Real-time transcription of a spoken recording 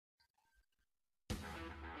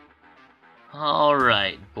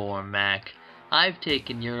Alright, Bormac. I've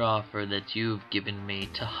taken your offer that you've given me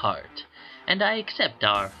to heart, and I accept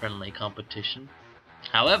our friendly competition.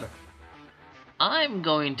 However, I'm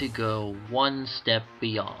going to go one step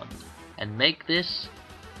beyond and make this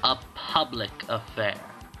a public affair.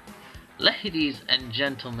 Ladies and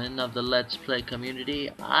gentlemen of the Let's Play community,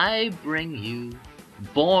 I bring you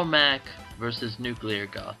Bormac versus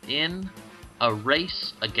NuclearGoth in a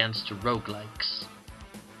race against roguelikes.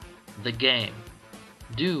 The game,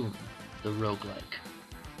 Doom the Roguelike.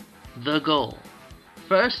 The goal,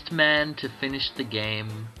 first man to finish the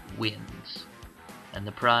game wins. And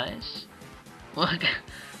the prize? Look,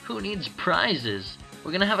 who needs prizes?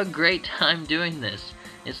 We're gonna have a great time doing this.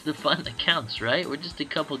 It's the fun that counts, right? We're just a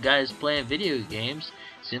couple guys playing video games,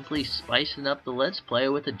 simply spicing up the Let's Play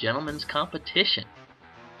with a gentleman's competition.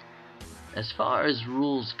 As far as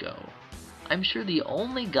rules go, I'm sure the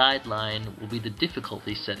only guideline will be the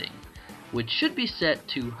difficulty setting, which should be set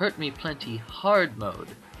to Hurt Me Plenty Hard mode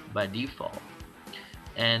by default.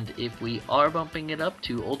 And if we are bumping it up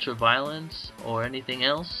to Ultra Violence or anything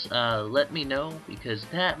else, let me know, because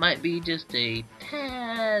that might be just a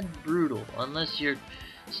tad brutal, unless you're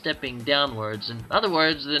stepping downwards. In other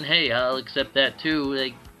words, then hey, I'll accept that too.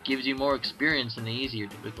 It gives you more experience in the easier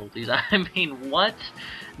difficulties. I mean, what?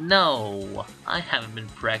 No, I haven't been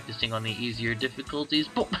practicing on the easier difficulties.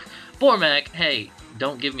 Bormac, hey,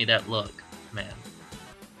 don't give me that look, man.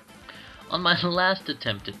 On my last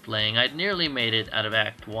attempt at playing, I'd nearly made it out of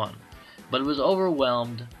Act 1, but was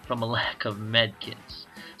overwhelmed from a lack of medkits,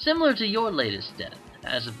 similar to your latest death,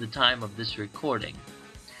 as of the time of this recording.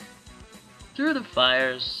 Through the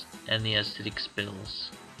fires and the acidic spills,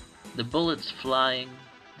 the bullets flying,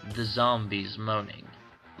 the zombies moaning,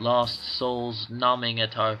 lost souls gnawing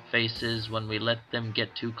at our faces when we let them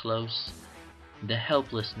get too close, the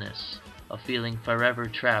helplessness of feeling forever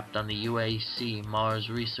trapped on the UAC Mars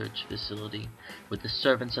Research Facility, with the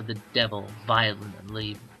servants of the devil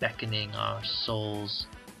violently beckoning our souls,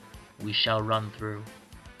 we shall run through.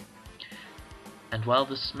 And while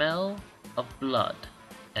the smell of blood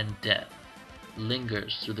and death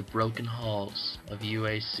lingers through the broken halls of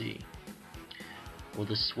UAC, will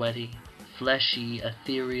the sweaty, fleshy,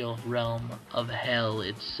 ethereal realm of hell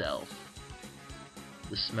itself,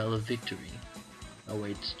 the smell of victory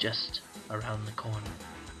awaits just around the corner.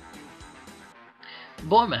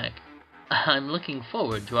 Bormac, I'm looking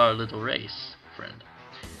forward to our little race, friend.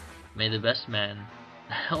 May the best man,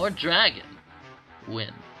 or dragon,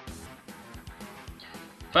 win.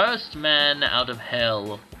 First man out of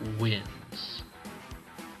hell wins.